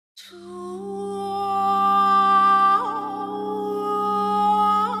Welcome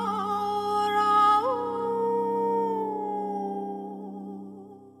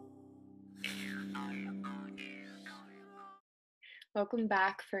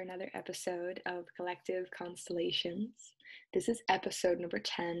back for another episode of Collective Constellations. This is episode number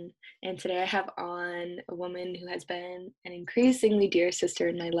 10, and today I have on a woman who has been an increasingly dear sister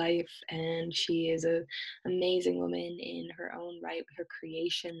in my life, and she is an amazing woman in her own right with her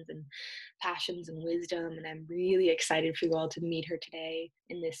creations and passions and wisdom, and I'm really excited for you all to meet her today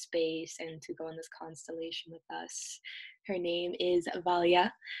in this space and to go on this constellation with us. Her name is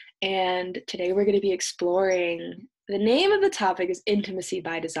Valia, and today we're going to be exploring. The name of the topic is Intimacy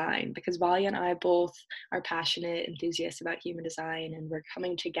by Design, because Valia and I both are passionate enthusiasts about human design, and we're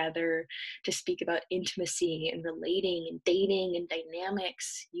coming together to speak about intimacy and relating and dating and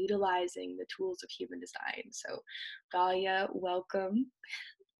dynamics, utilizing the tools of human design. So, Valia, welcome.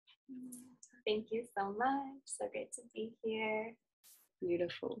 Thank you so much. So great to be here.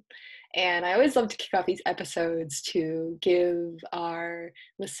 Beautiful. And I always love to kick off these episodes to give our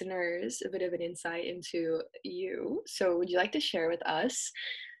listeners a bit of an insight into you. So would you like to share with us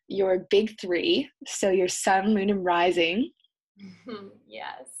your big three? So your sun, moon, and rising.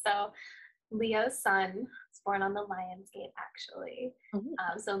 Yeah, so Leo sun was born on the Lion's Gate, actually.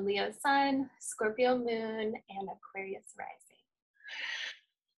 So Leo sun, Scorpio moon, and Aquarius rising.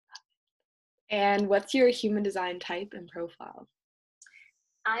 And what's your human design type and profile?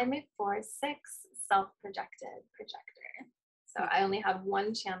 I'm a 4/6 self-projected projector. So I only have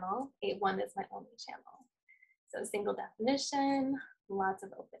one channel. 8-1 is my only channel. So single definition, lots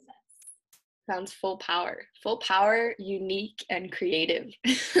of openness. Sounds full power, unique, and creative.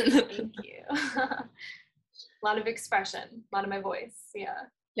 Thank you. A lot of expression, a lot of my voice.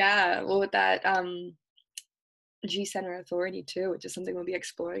 Yeah, well, with that G center authority too, which is something we'll be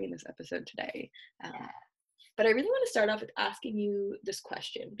exploring in this episode today. But I really want to start off with asking you this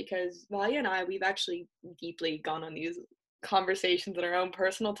question, because Valia and I, we've actually deeply gone on these conversations in our own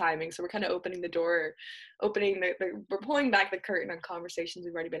personal timing. So we're kind of opening the door, we're pulling back the curtain on conversations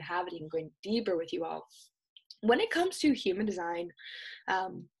we've already been having and going deeper with you all. When it comes to human design,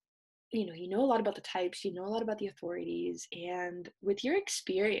 you know a lot about the types, you know a lot about the authorities, and with your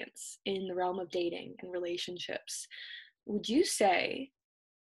experience in the realm of dating and relationships, would you say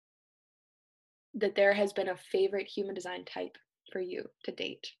that there has been a favorite human design type for you to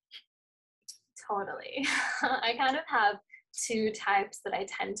date? Totally. I kind of have two types that I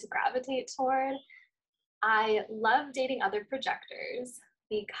tend to gravitate toward. I love dating other projectors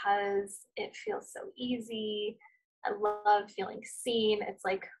because it feels so easy. I love feeling seen. It's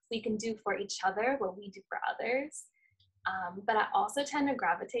like we can do for each other what we do for others. But I also tend to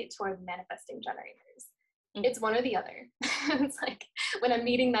gravitate toward manifesting generators. It's one or the other. It's like when I'm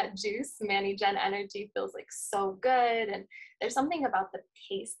meeting that juice, Manny Gen energy feels like so good. And there's something about the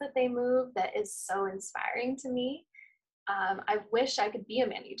pace that they move that is so inspiring to me. I wish I could be a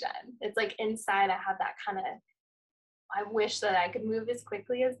Manny Gen. It's like inside I have that kind of, I wish that I could move as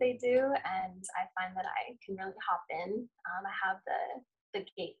quickly as they do. And I find that I can really hop in. I have the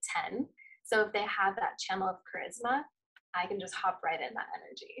gate 10. So if they have that channel of charisma, I can just hop right in that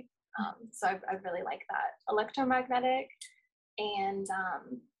energy. So I really like that electromagnetic. And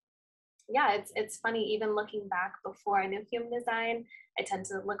it's funny, even looking back before I knew human design, I tend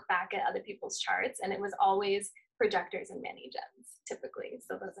to look back at other people's charts, and it was always projectors and Manny Gens typically.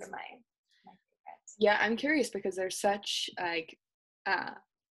 So those are my favorites. Yeah, I'm curious because there's such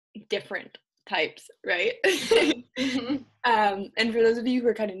different types, right? Mm-hmm. And for those of you who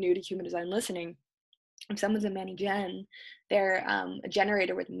are kind of new to human design listening, if someone's a Manny Gen, they're a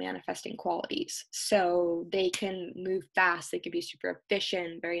generator with manifesting qualities. So they can move fast, they can be super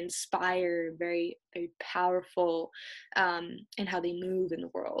efficient, very inspired, very, very powerful in how they move in the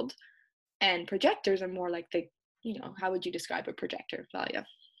world. And projectors are more like how would you describe a projector, Valia?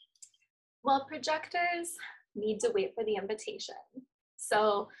 Well, projectors need to wait for the invitation.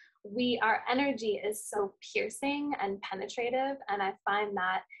 So our energy is so piercing and penetrative, and I find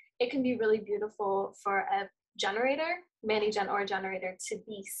that it can be really beautiful for a generator, Manny Gen or generator, to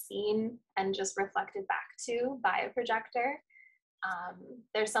be seen and just reflected back to by a projector.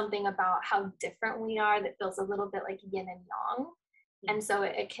 There's something about how different we are that feels a little bit like yin and yang. And so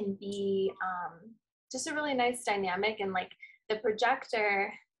it can be just a really nice dynamic. And like the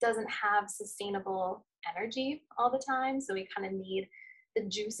projector doesn't have sustainable energy all the time. So we kind of need the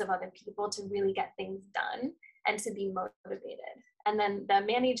juice of other people to really get things done and to be motivated. And then the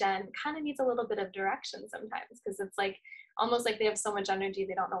Manny Gen kind of needs a little bit of direction sometimes, because it's like almost like they have so much energy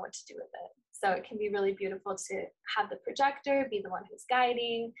they don't know what to do with it. So it can be really beautiful to have the projector be the one who's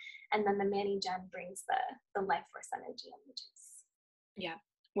guiding, and then the Manny Gen brings the life force energy and the juice. Yeah.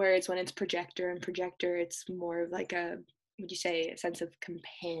 Whereas when it's projector and projector, it's more of like would you say, a sense of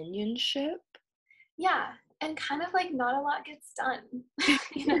companionship? Yeah, and kind of like not a lot gets done.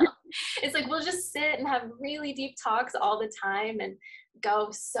 It's like we'll just sit and have really deep talks all the time and go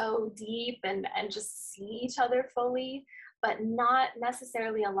so deep and just see each other fully, but not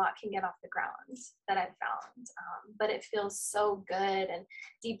necessarily a lot can get off the ground that I've found. But it feels so good and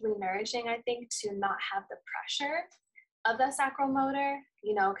deeply nourishing, I think, to not have the pressure of the sacral motor,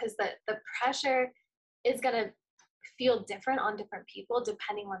 because the pressure is going to feel different on different people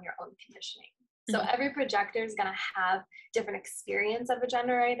depending on your own conditioning. So every projector is going to have different experience of a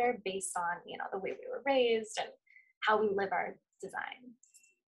generator based on, the way we were raised and how we live our design.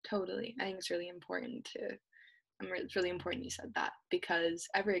 Totally. I think it's really important it's really important you said that, because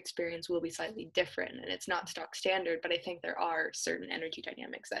every experience will be slightly different and it's not stock standard, but I think there are certain energy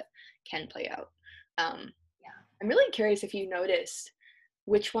dynamics that can play out. I'm really curious if you noticed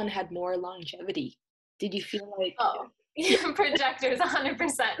which one had more longevity. Did you feel like... Projectors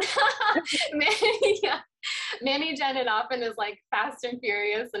 100%. Manny Gen, it often is like fast and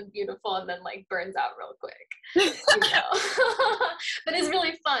furious and beautiful and then like burns out real quick. But it's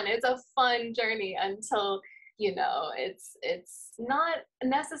really fun. It's a fun journey until it's not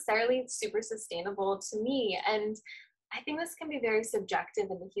necessarily super sustainable to me. And I think this can be very subjective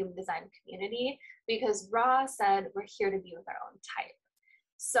in the human design community, because Ra said we're here to be with our own type.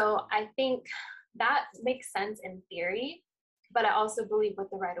 So I think that makes sense in theory, but I also believe with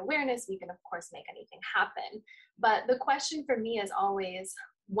the right awareness, we can of course make anything happen. But the question for me is always,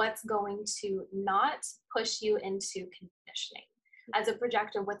 what's going to not push you into conditioning? As a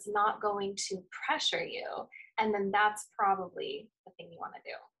projector, what's not going to pressure you? And then that's probably the thing you want to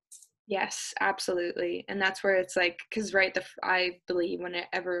do. Yes, absolutely. And that's where it's like, because I believe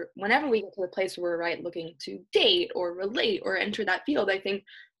whenever we get to the place where we're looking to date or relate or enter that field, I think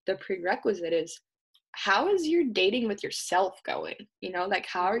the prerequisite is, how is your dating with yourself going? Like,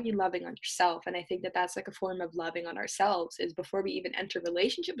 how are you loving on yourself? And I think that that's like a form of loving on ourselves, is before we even enter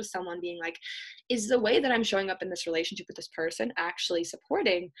relationship with someone, being like, is the way that I'm showing up in this relationship with this person actually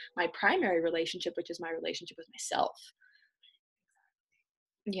supporting my primary relationship, which is my relationship with myself?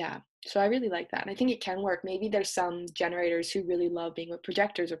 Yeah. So I really like that. And I think it can work. Maybe there's some generators who really love being with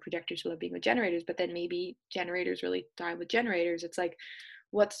projectors, or projectors who love being with generators, but then maybe generators really thrive with generators. It's like,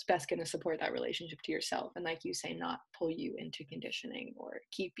 what's best going to support that relationship to yourself? And like you say, not pull you into conditioning or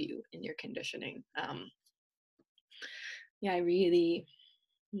keep you in your conditioning. Yeah, I really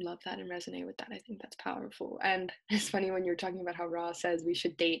love that and resonate with that. I think that's powerful. And it's funny when you're talking about how Ra says we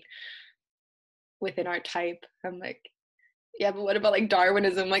should date within our type. I'm like, yeah, but what about like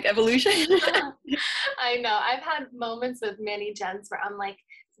Darwinism, like evolution? I know. I've had moments with Manny Gens where I'm like,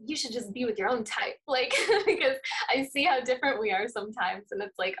 you should just be with your own type, like, because I see how different we are sometimes, and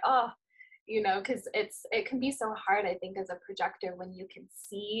it's like, because it can be so hard, I think, as a projector, when you can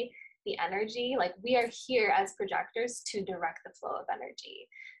see the energy. Like, we are here as projectors to direct the flow of energy.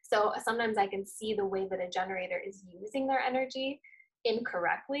 So sometimes I can see the way that a generator is using their energy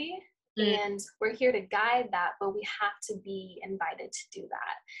incorrectly. And we're here to guide that, but we have to be invited to do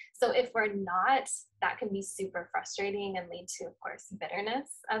that. So if we're not, that can be super frustrating and lead to, of course, bitterness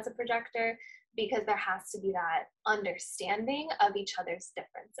as a projector, because there has to be that understanding of each other's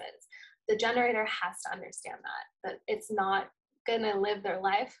differences. The generator has to understand that it's not going to live their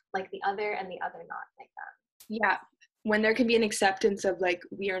life like the other and the other not like that. Yeah. When there can be an acceptance of like,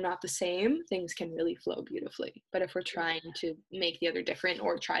 we are not the same, things can really flow beautifully. But if we're trying to make the other different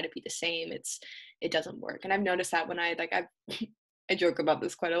or try to be the same, it doesn't work. And I've noticed that when I joke about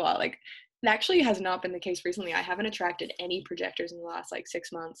this quite a lot. Like, it actually has not been the case recently. I haven't attracted any projectors in the last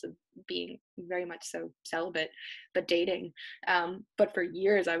 6 months of being very much so celibate, but dating. But for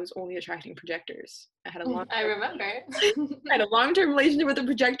years, I was only attracting projectors. I remember. I had a long-term relationship with a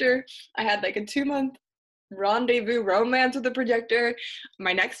projector. I had a 2-month rendezvous romance with a projector.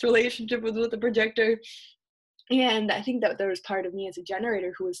 My next relationship was with a projector. And I think that there was part of me as a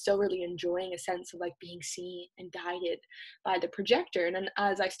generator who was still really enjoying a sense of being seen and guided by the projector. And then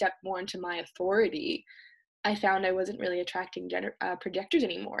as I stepped more into my authority, I found I wasn't really attracting projectors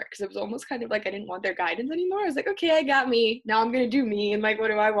anymore, because it was almost kind of I didn't want their guidance anymore. I was like, okay, I got me. Now I'm going to do me. And what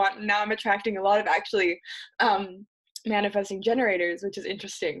do I want? And now I'm attracting a lot of actually manifesting generators, which is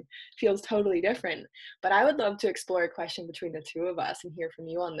interesting. Feels totally different. But I would love to explore a question between the two of us and hear from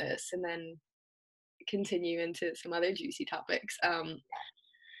you on this, and then continue into some other juicy topics. Because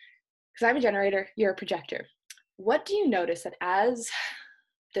I'm a generator, you're a projector. What do you notice that as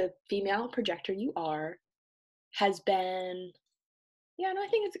the female projector you are has been, yeah, no, I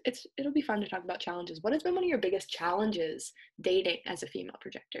think it'll be fun to talk about challenges. What has been one of your biggest challenges dating as a female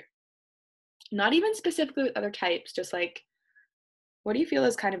projector? Not even specifically with other types, just like what do you feel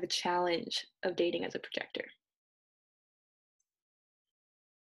is kind of a challenge of dating as a projector?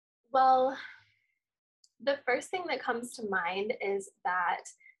 Well, the first thing that comes to mind is that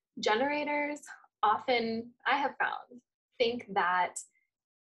generators often, I have found, think that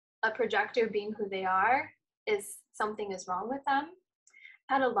a projector being who they are is something is wrong with them.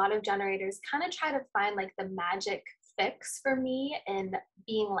 I've had a lot of generators kind of try to find like the magic fix for me in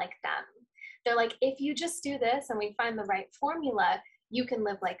being like them. They're like, if you just do this and we find the right formula, you can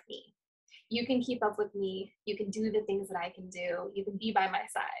live like me. You can keep up with me. You can do the things that I can do. You can be by my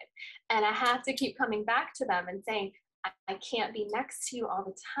side. And I have to keep coming back to them and saying, I can't be next to you all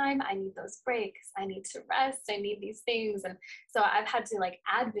the time. I need those breaks. I need to rest. I need these things. And so I've had to like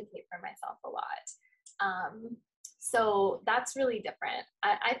advocate for myself a lot. So that's really different.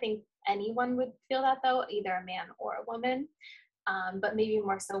 I think anyone would feel that though, either a man or a woman, but maybe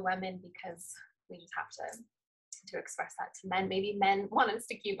more so women because we just have to express that to men. Maybe men want us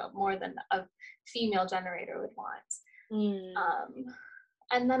to keep up more than a female generator would want.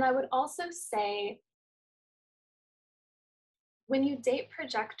 And then I would also say, when you date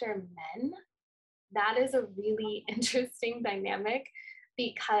projector men, that is a really interesting dynamic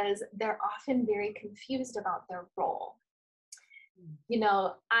because they're often very confused about their role. You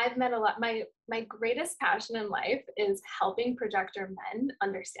know, I've met a lot, my greatest passion in life is helping projector men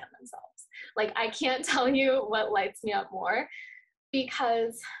understand themselves. Like, I can't tell you what lights me up more,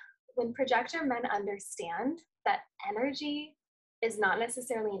 because when projector men understand that energy is not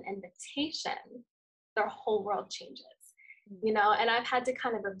necessarily an invitation, their whole world changes. You know, and I've had to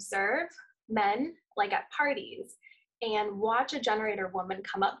kind of observe men like at parties and watch a generator woman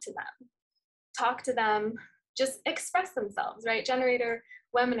come up to them, talk to them, just express themselves, right? Generator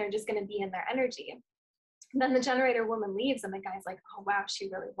women are just going to be in their energy. And then the generator woman leaves and the guy's like, oh, wow, she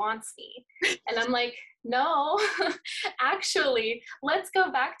really wants me. And I'm like, no, actually, let's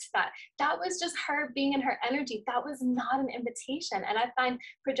go back to that. That was just her being in her energy. That was not an invitation. And I find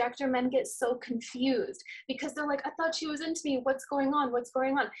projector men get so confused because they're like, I thought she was into me. What's going on? What's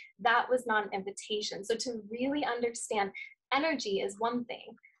going on? That was not an invitation. So to really understand energy is one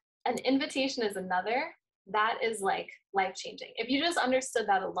thing. An invitation is another. That is like life-changing. If you just understood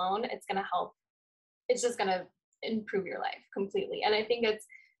that alone, it's going to help. It's just going to improve your life completely. And I think it's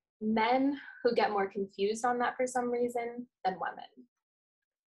men who get more confused on that for some reason than women.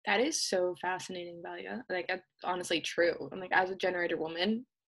 That is so fascinating, Valia. Like, that's honestly true. I'm like, as a generator woman,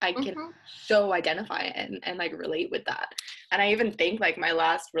 I can so identify and like relate with that. And I even think like my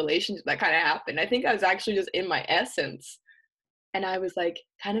last relationship that kind of happened, I think I was actually just in my essence. And I was like,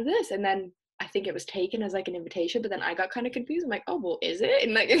 kind of this. And then I think it was taken as like an invitation, but then I got kind of confused. I'm like, oh, well, is it?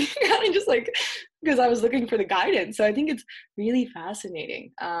 And like, kind of just like, because I was looking for the guidance. So I think it's really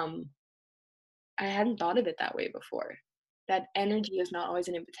fascinating. I hadn't thought of it that way before. That energy is not always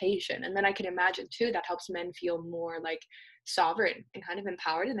an invitation. And then I can imagine too, that helps men feel more like sovereign and kind of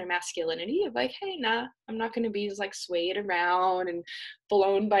empowered in their masculinity of like, hey, nah, I'm not going to be just like swayed around and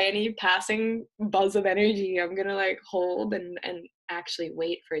blown by any passing buzz of energy. I'm going to like hold and actually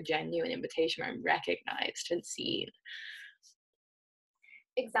wait for a genuine invitation where I'm recognized and seen.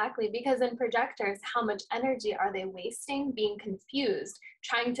 Exactly, because in projectors, how much energy are they wasting being confused,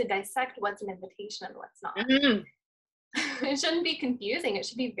 trying to dissect what's an invitation and what's not? It shouldn't be confusing. It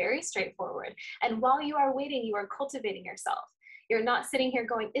should be very straightforward. And while you are waiting, you are cultivating yourself. You're not sitting here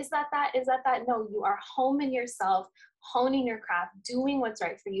going, is that that? Is that that? No, you are homing yourself, honing your craft, doing what's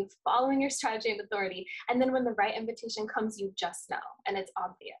right for you, following your strategy and authority. And then when the right invitation comes, you just know, and it's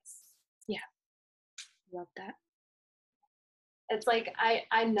obvious. Yeah, love that. It's like,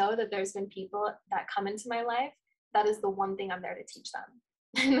 I know that there's been people that come into my life, that is the one thing I'm there to teach them.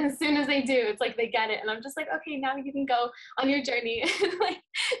 And as soon as they do, it's like they get it. And I'm just like, okay, now you can go on your journey. Like,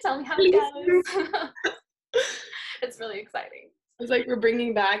 tell me how it goes. It's really exciting. It's like we're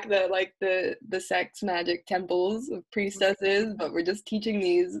bringing back the sex magic temples of priestesses, but we're just teaching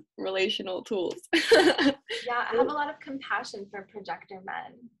these relational tools. Yeah, I have a lot of compassion for projector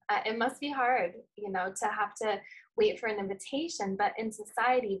men. It must be hard, you know, to have to wait for an invitation, but in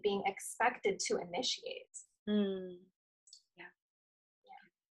society being expected to initiate.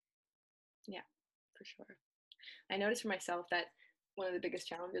 Yeah, for sure. I noticed for myself that one of the biggest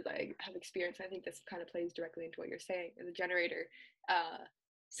challenges I have experienced, and I think this kind of plays directly into what you're saying, as a generator,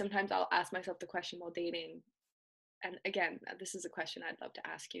 sometimes I'll ask myself the question while dating, and again, this is a question I'd love to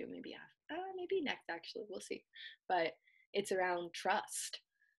ask you, maybe next, actually, we'll see, but it's around trust.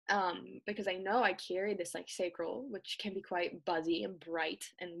 because I know I carry this like sacral, which can be quite buzzy and bright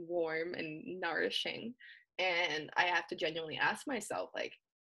and warm and nourishing. And I have to genuinely ask myself, like,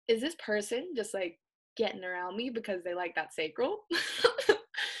 is this person just like getting around me because they like that sacral?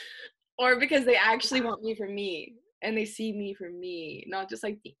 Or because they actually want me for me and they see me for me, not just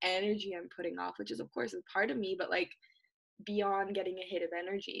like the energy I'm putting off, which is of course a part of me, but like beyond getting a hit of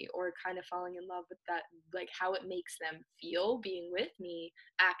energy or kind of falling in love with that, like how it makes them feel being with me,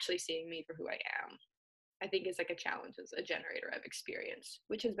 actually seeing me for who I am. I think is like a challenge as a generator I've experienced,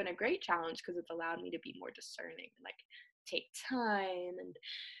 which has been a great challenge because it's allowed me to be more discerning and like take time and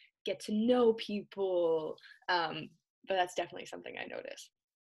get to know people. But that's definitely something I notice.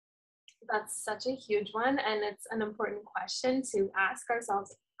 That's such a huge one, and it's an important question to ask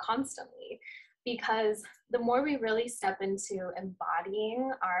ourselves constantly, because the more we really step into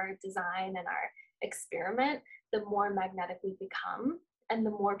embodying our design and our experiment, the more magnetic we become and the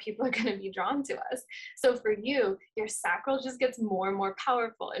more people are going to be drawn to us. So for you, your sacral just gets more and more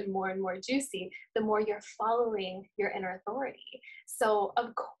powerful and more juicy the more you're following your inner authority. So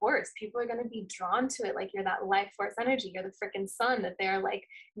of course people are going to be drawn to it, like you're that life force energy, you're the freaking sun that they're like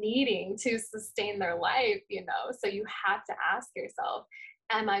needing to sustain their life, you know? So you have to ask yourself,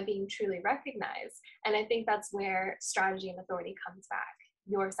 am I being truly recognized? And I think that's where strategy and authority comes back.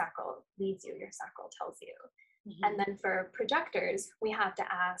 Your sacral leads you, your sacral tells you. Mm-hmm. And then for projectors, we have to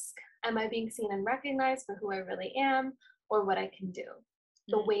ask, am I being seen and recognized for who I really am or what I can do?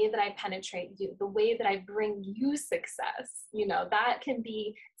 The way that I penetrate you, the way that I bring you success, you know, that can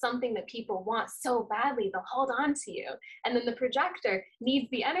be something that people want so badly, they'll hold on to you. And then the projector needs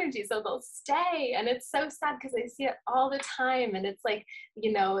the energy, so they'll stay. And it's so sad because I see it all the time. And it's like,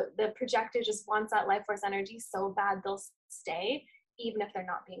 you know, the projector just wants that life force energy so bad, they'll stay, even if they're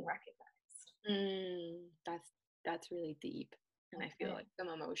not being recognized. That's really deep, and I feel like some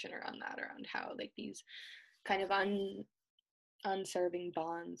emotion around that, around how like these kind of unserving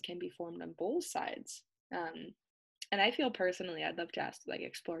bonds can be formed on both sides. And I feel personally, I'd love to ask, like,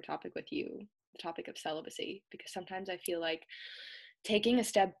 explore a topic with you, the topic of celibacy, because sometimes I feel like taking a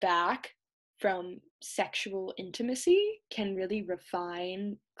step back from sexual intimacy can really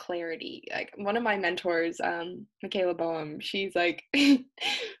refine clarity. Like one of my mentors, Michaela Boehm, she's like,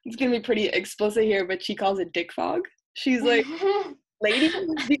 it's gonna be pretty explicit here, but she calls it dick fog. She's like, ladies,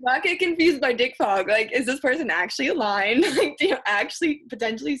 do not get confused by dick fog. Like, is this person actually aligned? Like, do you actually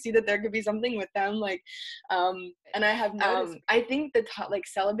potentially see that there could be something with them? Like, and I have noticed, I think like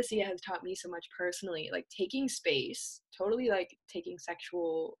celibacy has taught me so much personally, like taking space, totally like taking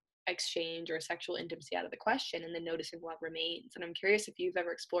sexual exchange or sexual intimacy out of the question and then noticing what remains. And I'm curious if you've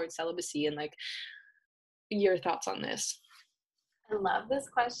ever explored celibacy and like your thoughts on this. I love this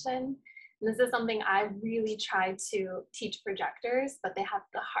question. This is something I really try to teach projectors, but they have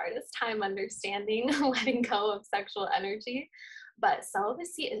the hardest time understanding letting go of sexual energy. But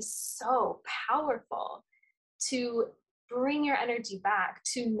celibacy is so powerful to bring your energy back,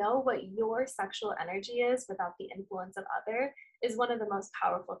 to know what your sexual energy is without the influence of other is one of the most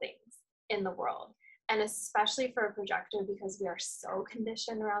powerful things in the world. And especially for a projector, because we are so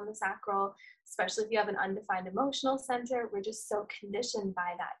conditioned around the sacral, especially if you have an undefined emotional center, we're just so conditioned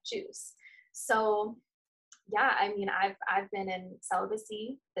by that juice. So yeah, I mean, I've been in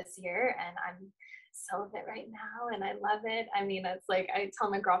celibacy this year and I'm celibate right now and I love it. I mean, it's like I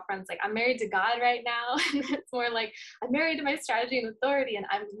tell my girlfriends, like, I'm married to God right now. And it's more like I'm married to my strategy and authority and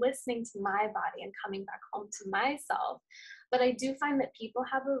I'm listening to my body and coming back home to myself. But I do find that people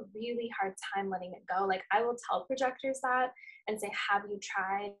have a really hard time letting it go. Like I will tell projectors that and say, have you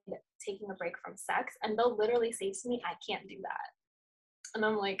tried taking a break from sex? And they'll literally say to me, I can't do that. And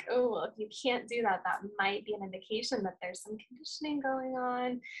I'm like, oh, well, if you can't do that, that might be an indication that there's some conditioning going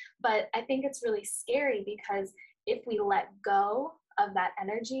on. But I think it's really scary because if we let go of that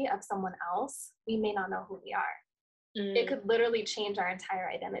energy of someone else, we may not know who we are. It could literally change our entire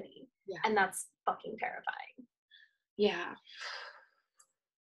identity. Yeah. And that's fucking terrifying. Yeah.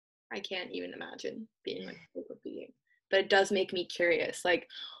 I can't even imagine being like a being. But it does make me curious. Like,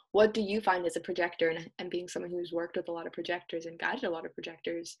 what do you find as a projector and being someone who's worked with a lot of projectors and guided a lot of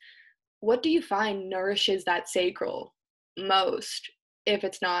projectors, what do you find nourishes that sacral most if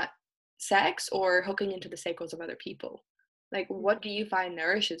it's not sex or hooking into the sacrals of other people? Like, what do you find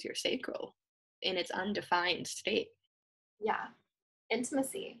nourishes your sacral in its undefined state? Yeah,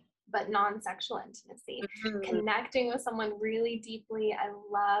 intimacy, but non-sexual intimacy. Connecting with someone really deeply. I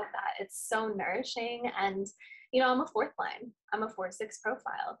love that. It's so nourishing. And you know, I'm a fourth line. I'm a 4/6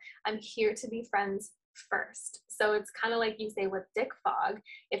 profile. I'm here to be friends first. So it's kind of like you say with dick fog.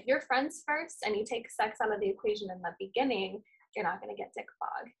 If you're friends first and you take sex out of the equation in the beginning, you're not going to get dick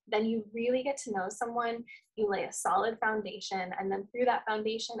fog. Then you really get to know someone, you lay a solid foundation, and then through that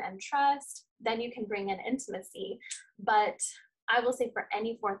foundation and trust, then you can bring in intimacy. But I will say for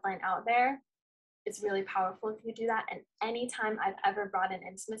any fourth line out there, it's really powerful if you do that. And anytime I've ever brought in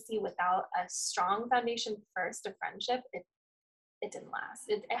intimacy without a strong foundation first of friendship, it didn't last.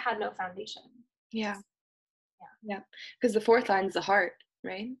 It had no foundation. Yeah. Because the fourth line is the heart,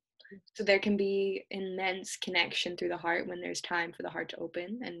 right? So there can be immense connection through the heart when there's time for the heart to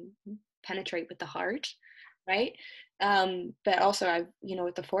open and penetrate with the heart, right? But also,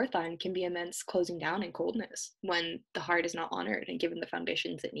 with the fourth line can be immense closing down and coldness when the heart is not honored and given the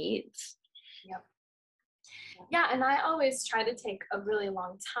foundations it needs. Yep. Yeah, and I always try to take a really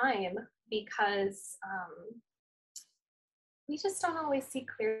long time because we just don't always see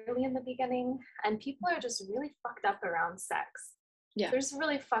clearly in the beginning, and people are just really fucked up around sex. Yeah. They're just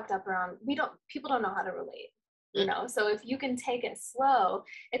really fucked up around, people don't know how to relate, you know? So if you can take it slow,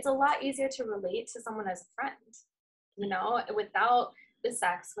 it's a lot easier to relate to someone as a friend, you know, without the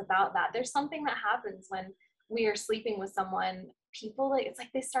sex, without that. There's something that happens when we are sleeping with someone, people, it's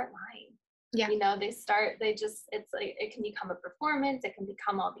like they start lying. Yeah. You know, it's like, it can become a performance, it can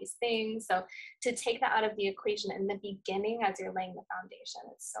become all these things. So to take that out of the equation in the beginning as you're laying the foundation,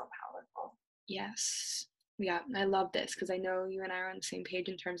 it's so powerful. Yes. Yeah, I love this because I know you and I are on the same page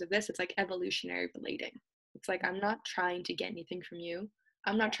in terms of this. It's like evolutionary relating. It's like, I'm not trying to get anything from you.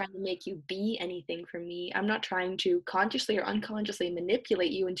 I'm not trying to make you be anything for me. I'm not trying to consciously or unconsciously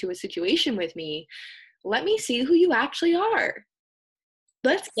manipulate you into a situation with me. Let me see who you actually are.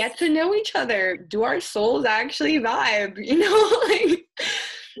 Let's get to know each other. Do our souls actually vibe? You know, like.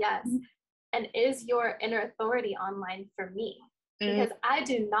 Yes. And is your inner authority online for me? Because I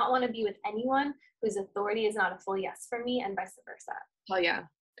do not want to be with anyone whose authority is not a full yes for me, and vice versa. Oh yeah.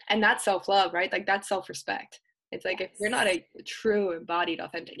 And that's self-love, right? Like that's self-respect. It's like, if you're not a true, embodied,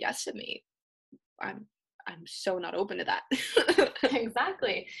 authentic yes to me, I'm so not open to that.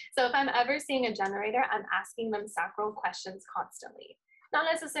 Exactly. So if I'm ever seeing a generator, I'm asking them sacral questions constantly. Not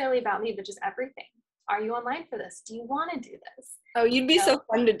necessarily about me, but just everything. Are you online for this? Do you want to do this? Oh, you'd be so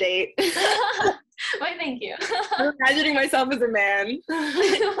fun to date. Why, thank you. I'm imagining myself as a man.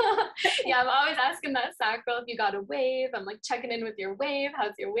 Yeah, I'm always asking that sacral if you got a wave. I'm like checking in with your wave.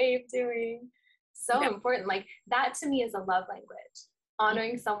 How's your wave doing? So important. Like that to me is a love language.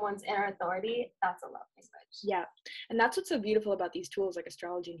 Honoring someone's inner authority, that's a love language. Yeah. And that's what's so beautiful about these tools like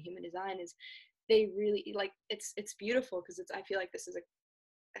astrology and human design is they really, like, it's beautiful because I feel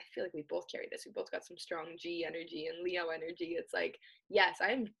like we both carry this. We both got some strong G energy and Leo energy. It's like, yes,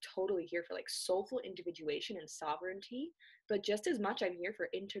 I am totally here for like soulful individuation and sovereignty, but just as much I'm here for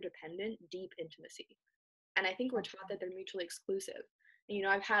interdependent, deep intimacy. And I think we're taught that they're mutually exclusive. And, you know,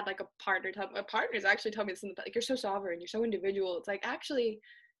 I've had like partners actually tell me this in the, like, you're so sovereign, you're so individual. It's like, actually,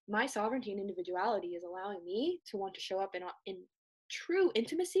 my sovereignty and individuality is allowing me to want to show up in true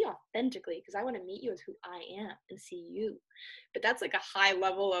intimacy authentically, because I want to meet you as who I am and see you. But that's like a high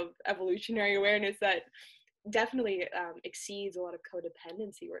level of evolutionary awareness that definitely exceeds a lot of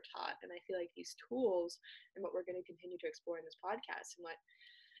codependency we're taught. And I feel like these tools and what we're going to continue to explore in this podcast and what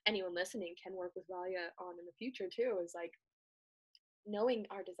anyone listening can work with Valia on in the future too is like knowing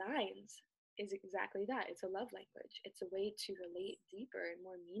our designs is exactly that. It's a love language. It's a way to relate deeper and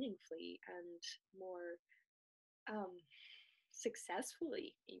more meaningfully and more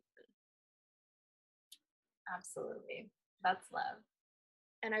successfully even. Absolutely. That's love.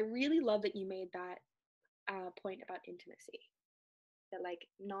 And I really love that you made that point about intimacy, that like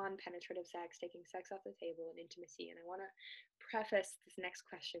non-penetrative sex, taking sex off the table, and intimacy. And I want to preface this next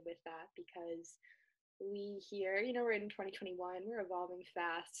question with that because we hear, you know, we're in 2021, we're evolving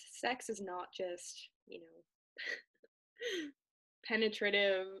fast. Sex is not just, you know,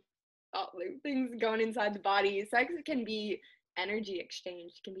 penetrative, things going inside the body. Sex can be energy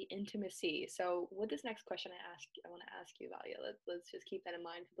exchange, it can be intimacy. So with this next question I want to ask you, Valia, let's just keep that in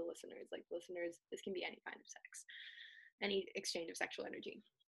mind for the listeners. Like, listeners, this can be any kind of sex, any exchange of sexual energy.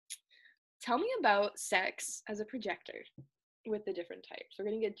 Tell me about sex as a projector with the different types. We're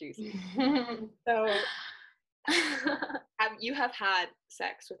gonna get juicy. So you have had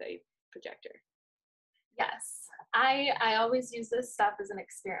sex with a projector? Yes. I always use this stuff as an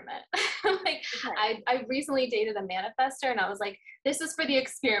experiment. Like, okay. I recently dated a manifester and I was like, this is for the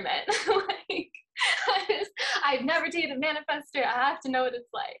experiment. Like, I've never dated a manifester. I have to know what it's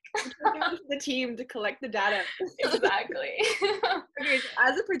like. The team to collect the data. Exactly. Okay, so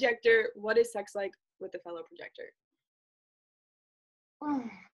as a projector, what is sex like with a fellow projector?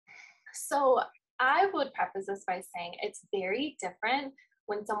 So I would preface this by saying it's very different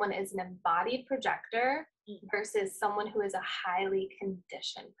when someone is an embodied projector versus someone who is a highly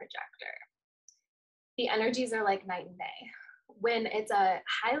conditioned projector. The energies are like night and day. When it's a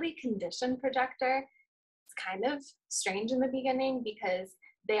highly conditioned projector, it's kind of strange in the beginning because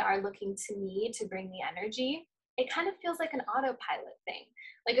they are looking to me to bring the energy. It kind of feels like an autopilot thing.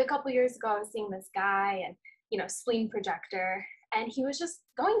 Like a couple years ago, I was seeing this guy and, spleen projector, and he was just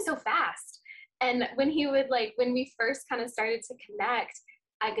going so fast. And when we first kind of started to connect,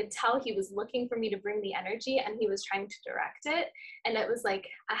 I could tell he was looking for me to bring the energy and he was trying to direct it. And it was like,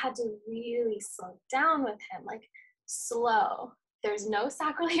 I had to really slow down with him, like slow. There's no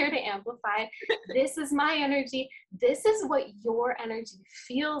sacral here to amplify. This is my energy. This is what your energy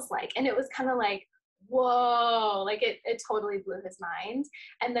feels like. And it was kind of like, whoa, like it totally blew his mind.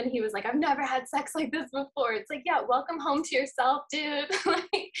 And then he was like, I've never had sex like this before. It's like, yeah, welcome home to yourself, dude.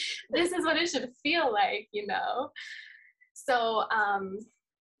 Like, this is what it should feel like, So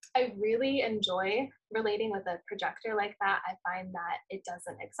I really enjoy relating with a projector like that. I find that it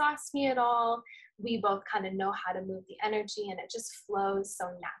doesn't exhaust me at all. We both kind of know how to move the energy and it just flows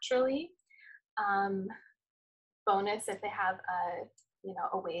so naturally. Bonus if they have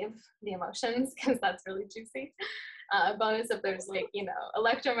a wave, the emotions, because that's really juicy. Bonus if there's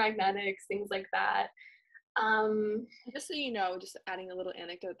electromagnetics, things like that. Just so you know, just adding a little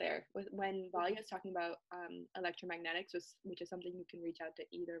anecdote there, when Valia is talking about electromagnetics, which is something you can reach out to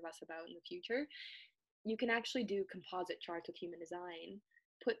either of us about in the future, you can actually do composite charts with human design,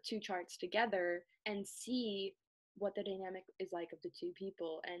 put two charts together and see what the dynamic is like of the two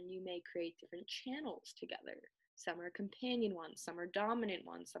people, and you may create different channels together. Some are companion ones, some are dominant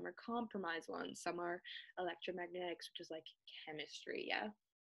ones, some are compromise ones, some are electromagnetics, which is like chemistry, yeah?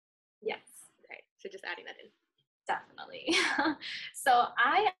 Yes. Okay, so just adding that in. Definitely. So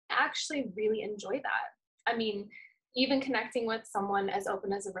I actually really enjoy that. I mean, even connecting with someone as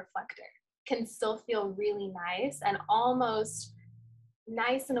open as a reflector can still feel really nice and almost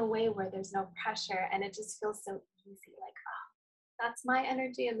nice in a way where there's no pressure and it just feels so easy, like, oh, that's my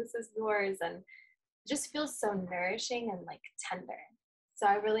energy and this is yours, and it just feels so nourishing and like tender. So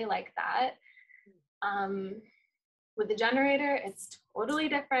I really like that. With the generator, it's totally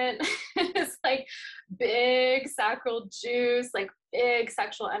different. It's like big sacral juice, like big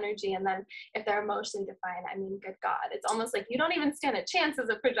sexual energy. And then if they're emotionally defined, I mean, good God, it's almost like you don't even stand a chance as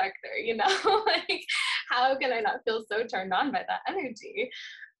a projector, like how can I not feel so turned on by that energy?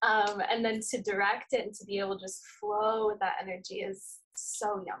 And then to direct it and to be able to just flow with that energy is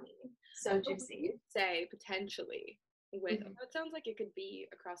so yummy, so juicy. Say potentially with, it sounds like it could be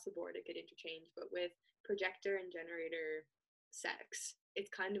across the board, it could interchange, but with projector and generator sex, it's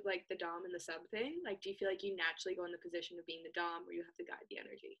kind of like the dom and the sub thing. Like, do you feel like you naturally go in the position of being the dom where you have to guide the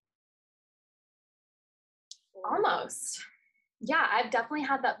energy? Almost. Yeah, I've definitely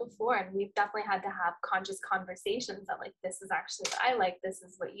had that before, and we've definitely had to have conscious conversations that like, this is actually what I like, this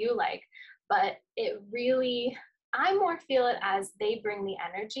is what you like. But it really, I more feel it as they bring the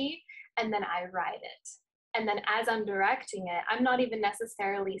energy and then I ride it. And then as I'm directing it, I'm not even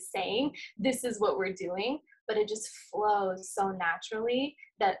necessarily saying this is what we're doing, but it just flows so naturally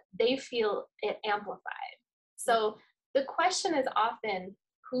that they feel it amplified. So the question is often,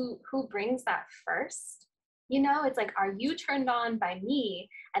 who brings that first? It's like, are you turned on by me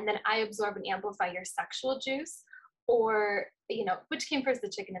and then I absorb and amplify your sexual juice? Or, which came first, the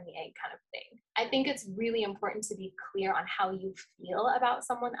chicken and the egg kind of thing? I think it's really important to be clear on how you feel about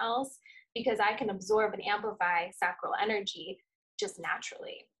someone else, because I can absorb and amplify sacral energy just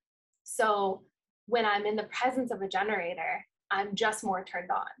naturally. So when I'm in the presence of a generator, I'm just more turned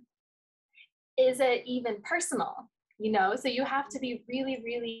on. Is it even personal? So you have to be really,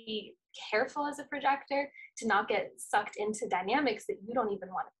 really careful as a projector to not get sucked into dynamics that you don't even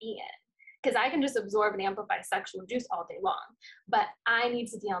want to be in. Because I can just absorb and amplify sexual juice all day long, but I need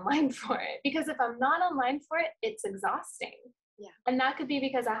to be online for it. Because if I'm not online for it, it's exhausting. Yeah. And that could be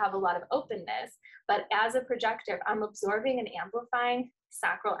because I have a lot of openness, but as a projector, if I'm absorbing and amplifying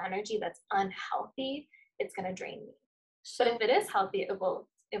sacral energy that's unhealthy, it's going to drain me. So, but if it is healthy, it will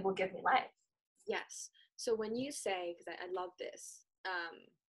give me life. Yes. So when you say, because I love this,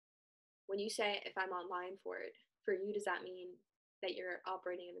 when you say if I'm online for it, for you, does that mean that you're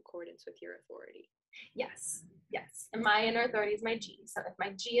operating in accordance with your authority? Yes. And my inner authority is my G. So if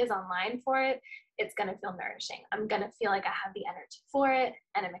my G is online for it, it's going to feel nourishing. I'm going to feel like I have the energy for it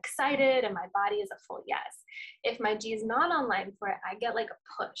and I'm excited and my body is a full yes. If my G is not online for it, I get like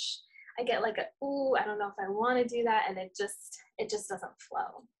a push. I get like ooh, I don't know if I want to do that. And it just doesn't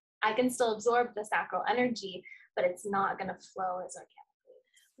flow. I can still absorb the sacral energy, but it's not going to flow as organically.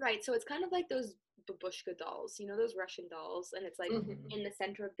 Right. So it's kind of like those babushka dolls, you know, those Russian dolls, and it's like Mhm. in the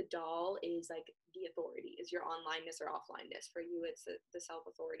center of the doll is like the authority, is your onlineness or offlineness. For you, it's the self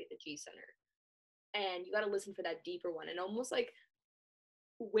authority, the G center, and you got to listen for that deeper one and almost like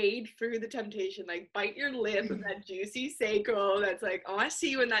wade through the temptation, like bite your lip with that juicy Seiko that's like, oh, I see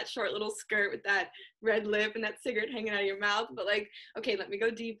you in that short little skirt with that red lip and that cigarette hanging out of your mouth, but like, okay, let me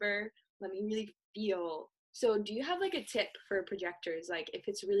go deeper, let me really feel. So do you have like a tip for projectors, like if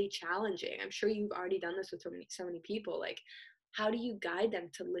it's really challenging? I'm sure you've already done this with so many people, like how do you guide them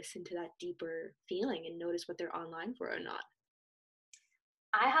to listen to that deeper feeling and notice what they're online for or not?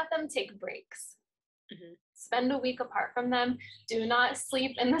 I have them take breaks. Hmm. Spend a week apart from them. Do not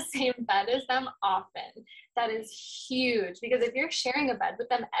sleep in the same bed as them often. That is huge because if you're sharing a bed with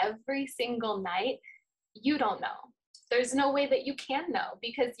them every single night, you don't know. There's no way that you can know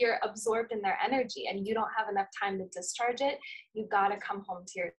because you're absorbed in their energy and you don't have enough time to discharge it. You've got to come home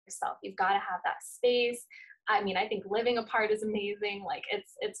to yourself. You've got to have that space. I mean, I think living apart is amazing. Like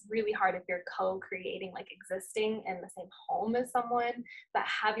it's really hard if you're co-creating, like existing in the same home as someone, but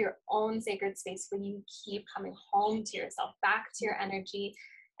have your own sacred space where you keep coming home to yourself, back to your energy.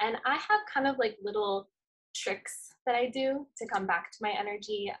 And I have kind of like little tricks that I do to come back to my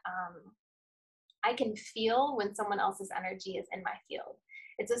energy. I can feel when someone else's energy is in my field.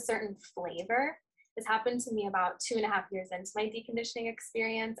 It's a certain flavor. This happened to me about 2.5 years into my deconditioning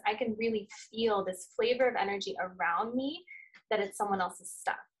experience. I can really feel this flavor of energy around me that it's someone else's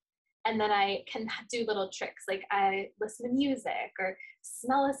stuff. And then I can do little tricks, like I listen to music or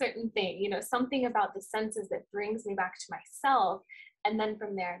smell a certain thing, you know, something about the senses that brings me back to myself. And then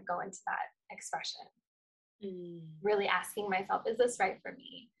from there, go into that expression, Mm. really asking myself, is this right for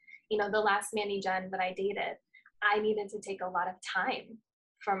me? You know, the last Manny Jen that I dated, I needed to take a lot of time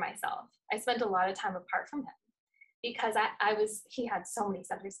for myself. I spent a lot of time apart from him because he had so many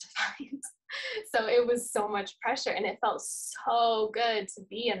centers to find. So it was so much pressure and it felt so good to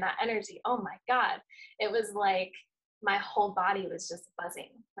be in that energy. Oh my God. It was like my whole body was just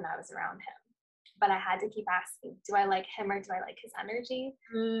buzzing when I was around him. But I had to keep asking, do I like him or do I like his energy?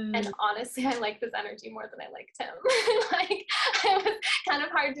 And Mm. honestly, I liked his energy more than I liked him. Like, it was kind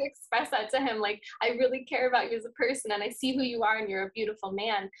of hard to express that to him. Like, I really care about you as a person and I see who you are and you're a beautiful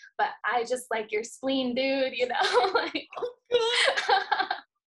man, but I just like your spleen, dude, you know? Like, Oh God,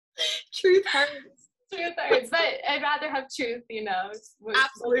 truth hurts. truth hurts, but I'd rather have truth, you know? Would you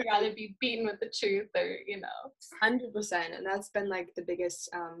Absolutely. rather be beaten with the truth or, you know? 100%. And that's been like the biggest,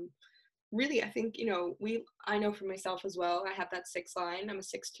 really, I think, you know, I know for myself as well, I have that six line. I'm a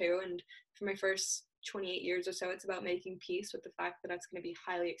 6'2", and for my first 28 years or so, it's about making peace with the fact that that's going to be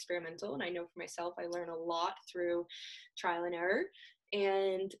highly experimental. And I know for myself, I learn a lot through trial and error.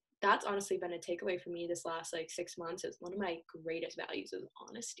 And that's honestly been a takeaway for me this last like 6 months. Is one of my greatest values is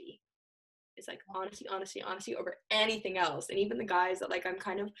honesty. It's like honesty, honesty, honesty over anything else. And even the guys that like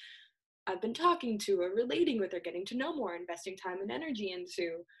I've been talking to or relating with or getting to know more, investing time and energy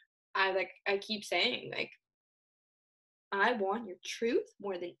into, I keep saying, like, I want your truth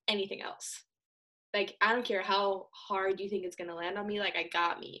more than anything else. Like, I don't care how hard you think it's gonna land on me, like I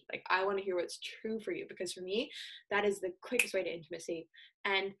got me. Like, I want to hear what's true for you because for me, that is the quickest way to intimacy.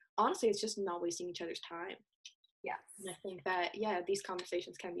 And honestly, it's just not wasting each other's time. And I Yes. think that, yeah, these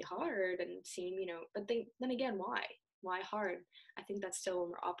conversations can be hard and seem, you know, but then again, why? Why hard? I think that's still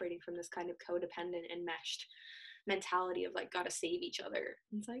when we're operating from this kind of codependent and meshed mentality of like, gotta save each other.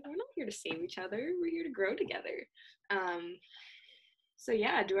 It's like, we're not here to save each other. We're here to grow together. Um, so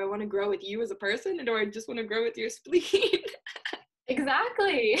yeah, do I want to grow with you as a person or do I just want to grow with your spleen?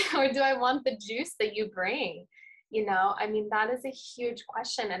 Exactly. Or do I want the juice that you bring? You know, I mean, that is a huge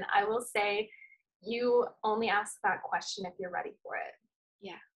question. And I will say, you only ask that question if you're ready for it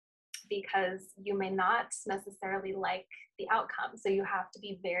Yeah. because you may not necessarily like the outcome. So you have to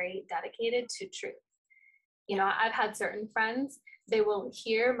be very dedicated to truth. You Yeah. know, I've had certain friends, they will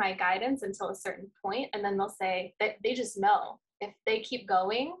hear my guidance until a certain point, and then they'll say that they just know if they keep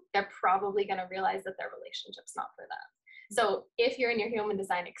going, they're probably going to realize that their relationship's not for them. So if you're in your human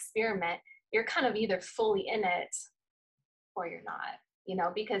design experiment, you're kind of either fully in it or you're not, you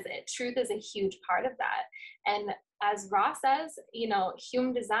know, because truth is a huge part of that. And as Ross says, you know,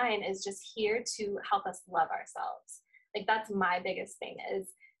 human design is just here to help us love ourselves. Like that's my biggest thing is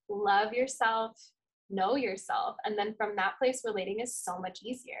love yourself, know yourself, and then from that place relating is so much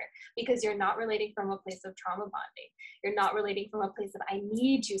easier because you're not relating from a place of trauma bonding. You're not relating from a place of I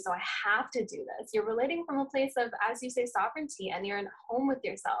need you so I have to do this. You're relating from a place of, as you say, sovereignty, and you're in home with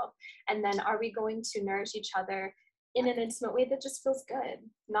yourself. And then are we going to nourish each other in an intimate way that just feels good, Yeah.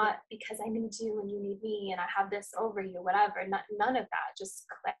 not because I need you and you need me and I have this over you, whatever. None of that, just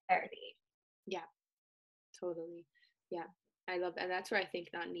clarity. Yeah. Totally. Yeah. I love, and that's where I think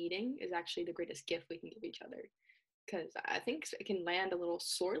not needing is actually the greatest gift we can give each other. Because I think it can land a little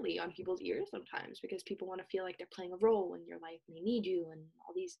sorely on people's ears sometimes because people want to feel like they're playing a role in your life and they need you and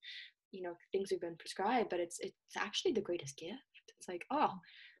all these, things have been prescribed, but it's actually the greatest gift. It's like, oh,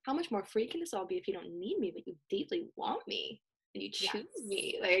 how much more free can this all be if you don't need me, but you deeply want me and you choose Yes.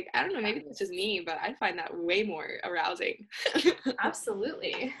 me? Like, I don't know, maybe that's just me, but I find that way more arousing.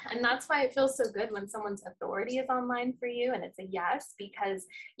 Absolutely. And that's why it feels so good when someone's authority is online for you and it's a yes, because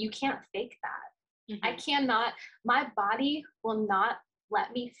you can't fake that. I Hmm. cannot, my body will not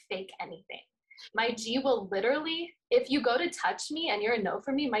let me fake anything. My G will literally, if you go to touch me and you're a no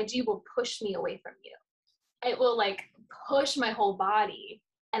for me, my G will push me away from you. It will like push my whole body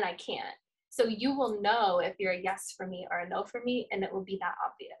and I can't. So you will know if you're a yes for me or a no for me, and it will be that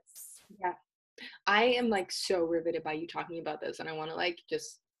obvious. Yeah. I am like so riveted by you talking about this, and I want to like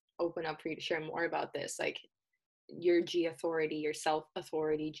just open up for you to share more about this. Like your G authority, your self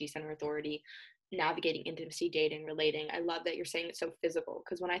authority, G center authority, navigating intimacy, dating, relating. I love that you're saying it's so physical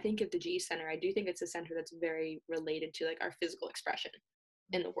because when I think of the G center, I do think it's a center that's very related to like our physical expression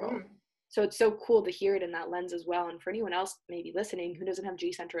in the world. Mm. So it's so cool to hear it in that lens as well. And for anyone else maybe listening who doesn't have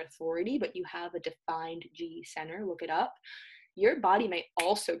G center authority, but you have a defined G center, look it up. Your body may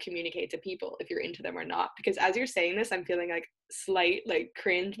also communicate to people if you're into them or not. Because as you're saying this, I'm feeling like slight like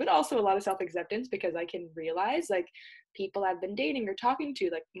cringe, but also a lot of self-acceptance because I can realize like people I've been dating or talking to,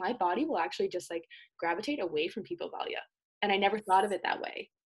 like my body will actually just like gravitate away from people, Valia. And I never thought of it that way.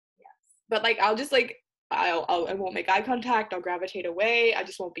 Yes. But like I'll just like I won't make eye contact. I'll gravitate away. I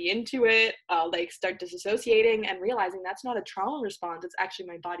just won't be into it. I'll like start disassociating and realizing that's not a trauma response. It's actually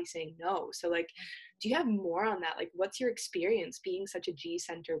my body saying no. So like, do you have more on that? Like, what's your experience being such a G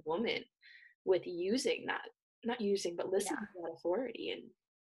center woman with using that, not using, but listening Yeah. to that authority and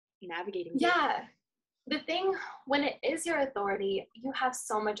navigating dating? Yeah. The thing, when it is your authority, you have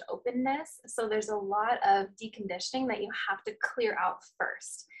so much openness. So there's a lot of deconditioning that you have to clear out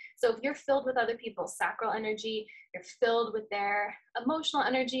first. So if you're filled with other people's sacral energy, you're filled with their emotional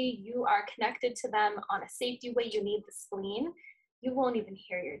energy, you are connected to them on a safety way, you need the spleen, you won't even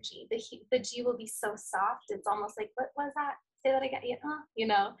hear your G. The G will be so soft. It's almost like, what was that? Say that again.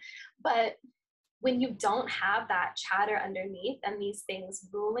 But when you don't have that chatter underneath and these things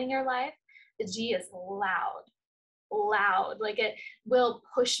ruling your life, the G is loud. Like it will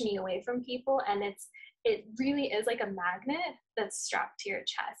push me away from people. And it really is like a magnet that's strapped to your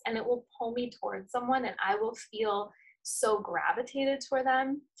chest and it will pull me towards someone and I will feel so gravitated toward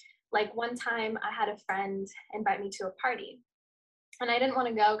them. Like one time I had a friend invite me to a party and I didn't want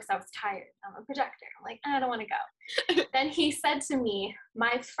to go because I was tired. I'm a projector. I'm like, I don't want to go. Then he said to me,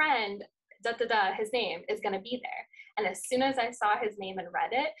 my friend, his name is going to be there. And as soon as I saw his name and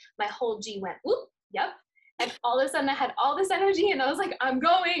read it, my whole G went, whoop, yep. And all of a sudden I had all this energy and I was like, I'm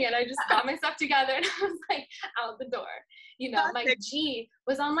going. And I just got myself together and I was like out the door. My G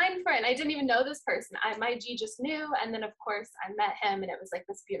was online for it. And I didn't even know this person. My G just knew. And then of course I met him and it was like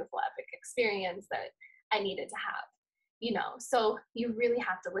this beautiful epic experience that I needed to have. So you really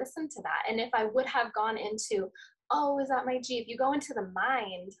have to listen to that. And if I would have gone into, oh, is that my G? If you go into the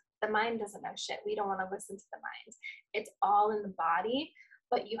mind doesn't know shit. We don't want to listen to the mind. It's all in the body,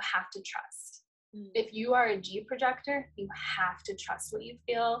 but you have to trust. If you are a G projector, you have to trust what you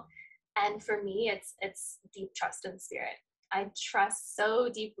feel. And for me, it's deep trust in spirit. I trust so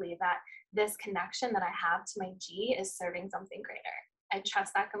deeply that this connection that I have to my G is serving something greater. I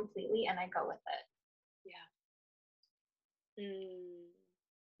trust that completely and I go with it. Yeah.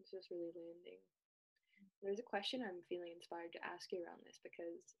 This is really landing. There's a question I'm feeling inspired to ask you around this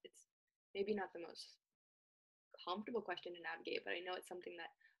because it's maybe not the most comfortable question to navigate, but I know it's something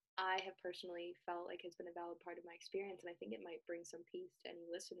that I have personally felt like has been a valid part of my experience, and I think it might bring some peace to any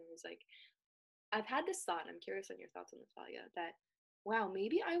listeners. Like, I've had this thought, and I'm curious on your thoughts on this, Valia, that wow,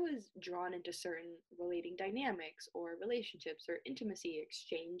 maybe I was drawn into certain relating dynamics or relationships or intimacy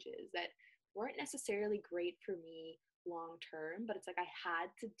exchanges that weren't necessarily great for me long term, but it's like I had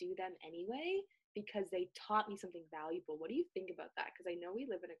to do them anyway because they taught me something valuable. What do you think about that? Because I know we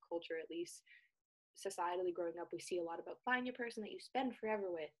live in a culture, at least societally growing up, we see a lot about find your person that you spend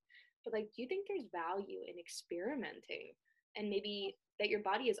forever with. But like, do you think there's value in experimenting and maybe that your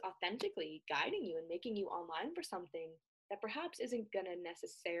body is authentically guiding you and making you online for something that perhaps isn't gonna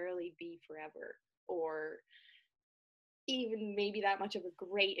necessarily be forever or even maybe that much of a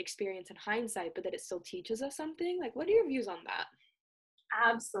great experience in hindsight, but that it still teaches us something? Like, what are your views on that?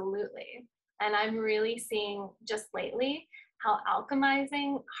 Absolutely. And I'm really seeing just lately how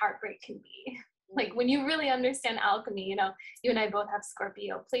alchemizing heartbreak can be. Like when you really understand alchemy, you know, you and I both have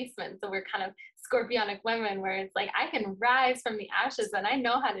Scorpio placements, so we're kind of scorpionic women where it's like I can rise from the ashes and I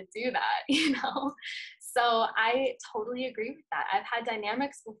know how to do that, you know. So I totally agree with that. I've had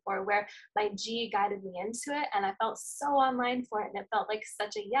dynamics before where my G guided me into it and I felt so online for it and it felt like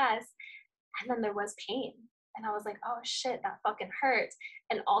such a yes. And then there was pain. And I was like, oh shit, that fucking hurt.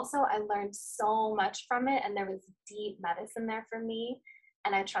 And also, I learned so much from it. And there was deep medicine there for me.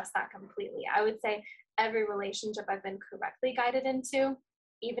 And I trust that completely. I would say every relationship I've been correctly guided into,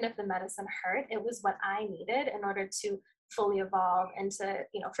 even if the medicine hurt, it was what I needed in order to fully evolve into,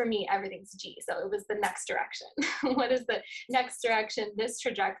 you know, for me, everything's G. So it was the next direction. What is the next direction? This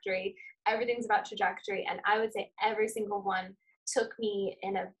trajectory. Everything's about trajectory. And I would say every single one took me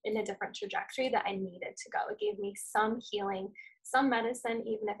in a different trajectory that I needed to go. It gave me some healing, some medicine,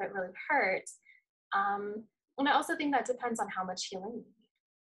 even if it really hurt. And I also think that depends on how much healing you need.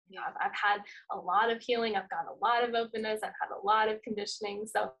 You know, I've had a lot of healing. I've got a lot of openness. I've had a lot of conditioning.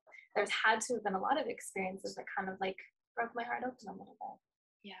 So there's had to have been a lot of experiences that kind of like broke my heart open a little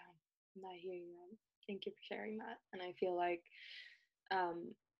bit. Yeah, I hear you. Thank you for sharing that. And I feel like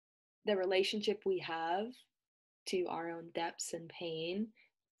the relationship we have to our own depths and pain,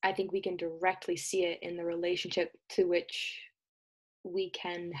 I think we can directly see it in the relationship to which we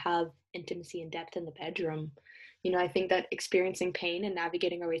can have intimacy and depth in the bedroom. You know, I think that experiencing pain and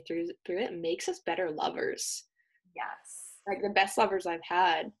navigating our way through it makes us better lovers. Yes. Like the best lovers I've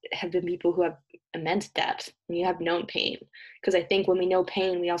had have been people who have immense depth and you have known pain. Because I think when we know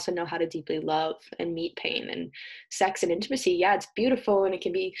pain, we also know how to deeply love and meet pain. And sex and intimacy, yeah, it's beautiful and it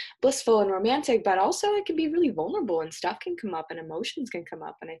can be blissful and romantic, but also it can be really vulnerable and stuff can come up and emotions can come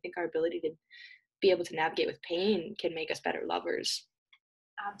up. And I think our ability to be able to navigate with pain can make us better lovers.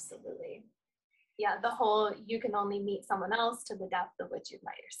 Absolutely. Yeah, the whole you can only meet someone else to the depth of which you've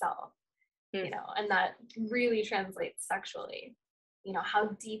met yourself. You know, and that really translates sexually. You know,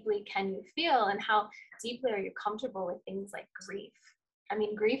 how deeply can you feel and how deeply are you comfortable with things like grief? I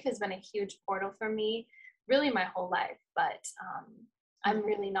mean, grief has been a huge portal for me really my whole life, but I'm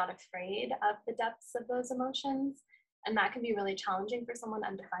really not afraid of the depths of those emotions. And that can be really challenging for someone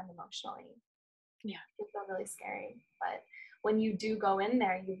undefined emotionally. Yeah. It can feel really scary. But when you do go in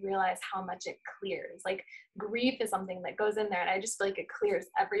there, you realize how much it clears. Like grief is something that goes in there, and I just feel like it clears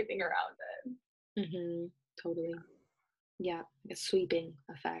everything around it. Mm-hmm. Totally. Yeah, a sweeping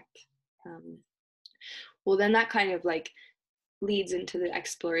effect. Well, then that kind of like leads into the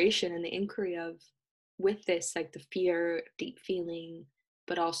exploration and the inquiry of with this, like the fear, deep feeling,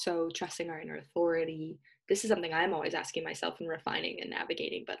 but also trusting our inner authority. This is something I'm always asking myself and refining and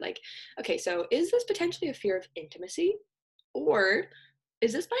navigating. But like, okay, so is this potentially a fear of intimacy? Or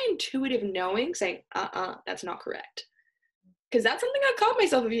is this my intuitive knowing saying, that's not correct? Because that's something I've caught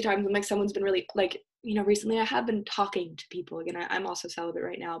myself a few times when like someone's been really like, you know, recently I have been talking to people again. I'm also celibate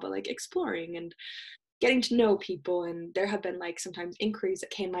right now, but like exploring and getting to know people, and there have been like sometimes inquiries that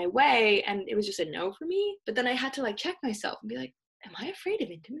came my way and it was just a no for me, but then I had to like check myself and be like, am I afraid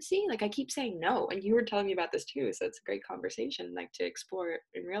of intimacy? Like I keep saying no, and you were telling me about this too, so it's a great conversation like to explore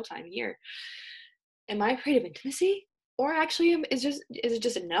in real time here. Am I afraid of intimacy, or actually is it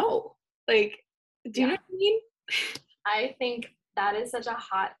just a no? Like, do you know what I mean? I think that is such a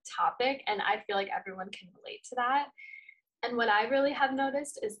hot topic, and I feel like everyone can relate to that. And what I really have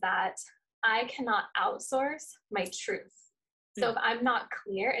noticed is that I cannot outsource my truth. So if I'm not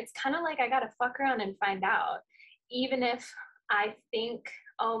clear, it's kind of like I got to fuck around and find out. Even if I think,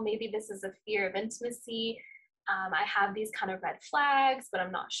 oh, maybe this is a fear of intimacy, I have these kind of red flags, but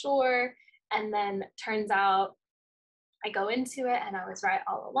I'm not sure. And then turns out I go into it and I was right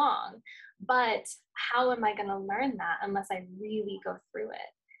all along. But how am I going to learn that unless I really go through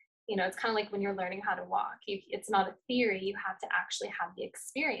it? You know, it's kind of like when you're learning how to walk. It's not a theory. You have to actually have the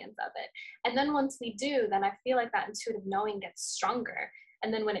experience of it. And then once we do, then I feel like that intuitive knowing gets stronger.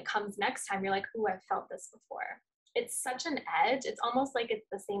 And then when it comes next time, you're like, ooh, I've felt this before. It's such an edge. It's almost like it's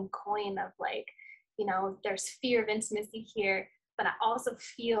the same coin of like, you know, there's fear of intimacy here, but I also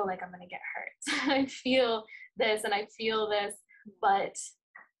feel like I'm going to get hurt. I feel this and I feel this, but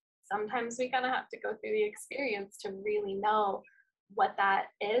sometimes we kind of have to go through the experience to really know what that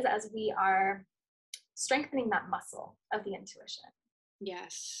is as we are strengthening that muscle of the intuition.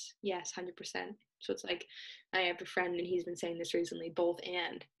 Yes, 100%. So it's like I have a friend and he's been saying this recently, both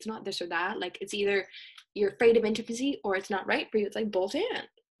and. It's not this or that. Like it's either you're afraid of intimacy or it's not right for you. It's like both and.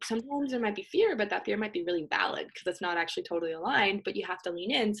 Sometimes there might be fear, but that fear might be really valid because it's not actually totally aligned, but you have to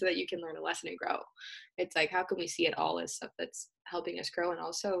lean in so that you can learn a lesson and grow. It's like, how can we see it all as stuff that's helping us grow? And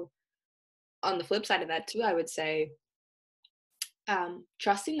also on the flip side of that too, I would say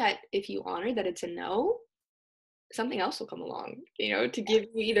trusting that if you honor that it's a no, something else will come along, to give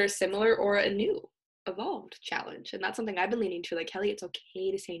you either similar or a new evolved challenge. And that's something I've been leaning to, like, Kelly, it's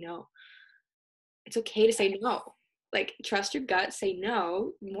okay to say no. It's okay to say no. Like, trust your gut, say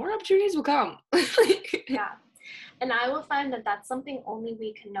no, more opportunities will come. Yeah. And I will find that that's something only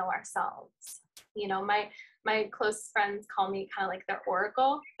we can know ourselves. My close friends call me kind of like their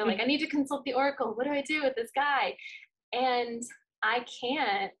oracle. They're like, I need to consult the oracle. What do I do with this guy? And I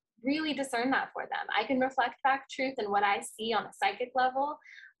can't really discern that for them. I can reflect back truth and what I see on a psychic level,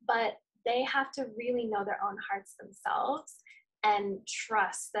 but they have to really know their own hearts themselves and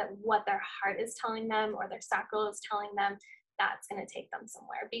trust that what their heart is telling them or their sacral is telling them, that's going to take them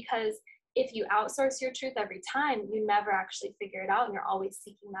somewhere. Because if you outsource your truth every time, you never actually figure it out, and you're always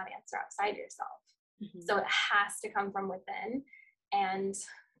seeking that answer outside yourself. Mm-hmm. So it has to come from within, and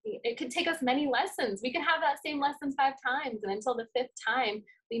it could take us many lessons. We could have that same lesson 5 times, and until the 5th time,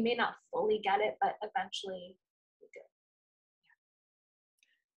 we may not fully get it, but eventually we do.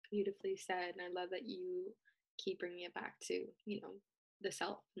 Beautifully said. And I love that you keep bringing it back to, the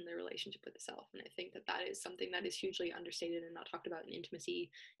self and the relationship with the self. And I think that that is something that is hugely understated and not talked about in intimacy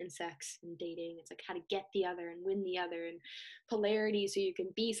and sex and dating. It's like how to get the other and win the other, and polarity so you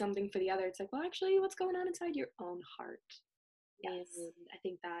can be something for the other. It's like, well, actually, what's going on inside your own heart? Yes. And I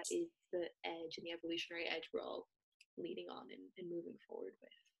think that is the edge and the evolutionary edge we're all leading on and moving forward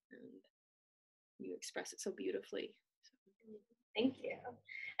with. And you express it so beautifully. So. Thank you.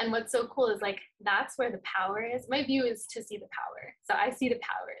 And what's so cool is, like, that's where the power is. My view is to see the power. So I see the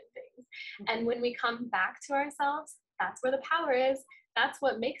power in things. Mm-hmm. And when we come back to ourselves, that's where the power is. That's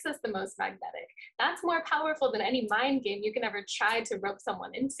what makes us the most magnetic. That's more powerful than any mind game you can ever try to rope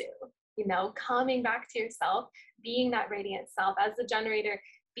someone into. Coming back to yourself, being that radiant self as the generator,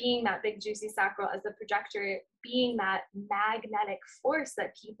 being that big juicy sacral as the projector, being that magnetic force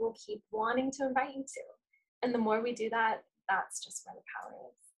that people keep wanting to invite you to. And the more we do that, that's just where the power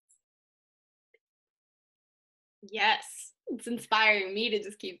is. Yes, it's inspiring me to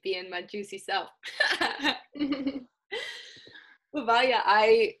just keep being my juicy self. Well, Valia,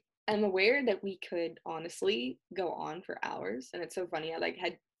 I am aware that we could honestly go on for hours, and it's so funny. I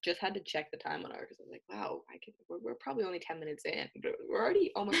had to check the time on ours. I was like, wow, we're probably only 10 minutes in, but we're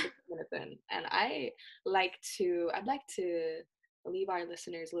already almost 15 minutes in. And I'd like to leave our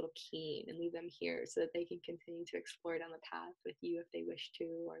listeners a little keen and leave them here so that they can continue to explore down the path with you if they wish to,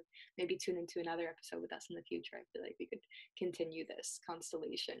 or maybe tune into another episode with us in the future. I feel like we could continue this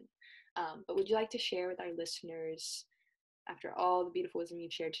constellation. But would you like to share with our listeners, after all the beautiful wisdom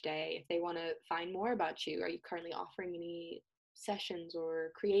you've shared today, if they want to find more about you? Are you currently offering any sessions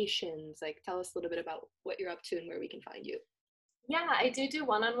or creations? Like, tell us a little bit about what you're up to and where we can find you. Yeah, I do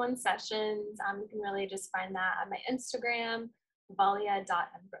one-on-one sessions. You can really just find that on my Instagram,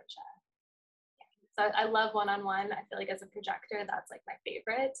 valia.ambrosia. So I love one-on-one. I feel like as a projector, that's like my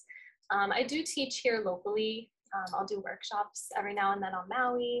favorite. I do teach here locally. I'll do workshops every now and then on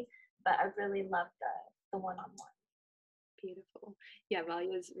Maui, but I really love the one-on-one. Beautiful. Yeah,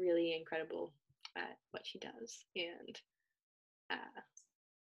 Valia is really incredible at what she does, and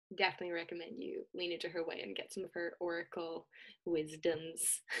definitely recommend you lean into her way and get some of her oracle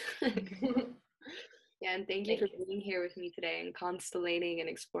wisdoms. Yeah, and thank you for being here with me today and constellating and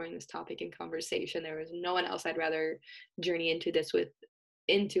exploring this topic in conversation. There was no one else I'd rather journey into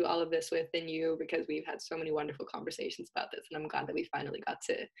all of this with than you, because we've had so many wonderful conversations about this, and I'm glad that we finally got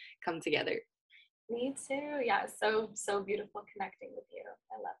to come together. Me too. Yeah, so beautiful connecting with you.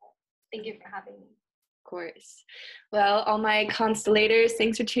 I love it. Thank you for having me. Of course. Well, all my constellators,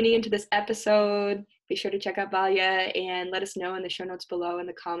 thanks for tuning into this episode. Be sure to check out Valia and let us know in the show notes below in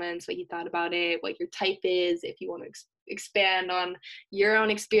the comments what you thought about it, what your type is, if you want to expand on your own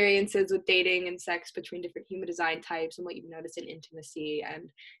experiences with dating and sex between different human design types and what you've noticed in intimacy. And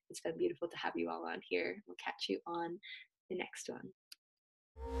it's been beautiful to have you all on here. We'll catch you on the next one.